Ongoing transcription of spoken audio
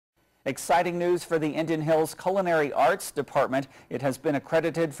Exciting news for the Indian Hills Culinary Arts Department. It has been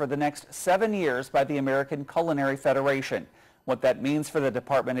accredited for the next 7 years by the American Culinary Federation. What that means for the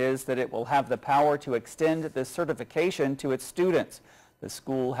department is that it will have the power to extend this certification to its students. The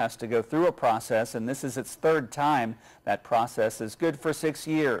school has to go through a process, and this is its third time. That process is good for 6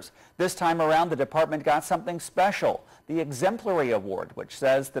 years. This time around, the department got something special, the Exemplary Award, which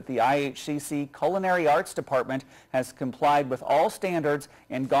says that the IHCC Culinary Arts Department has complied with all standards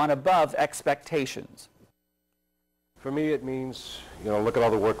and gone above expectations. For me, it means, look at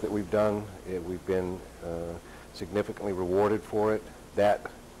all the work that we've done. We've been significantly rewarded for it. That,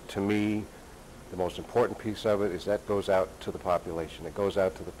 to me, the most important piece of it is that goes out to the population. It goes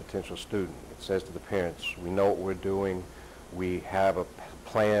out to the potential student. It says to the parents, we know what we're doing. We have a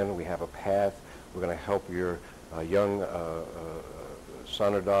plan. We have a path. We're going to help your young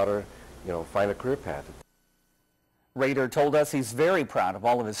son or daughter, find a career path. Rader told us he's very proud of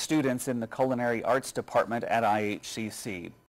all of his students in the Culinary Arts Department at IHCC.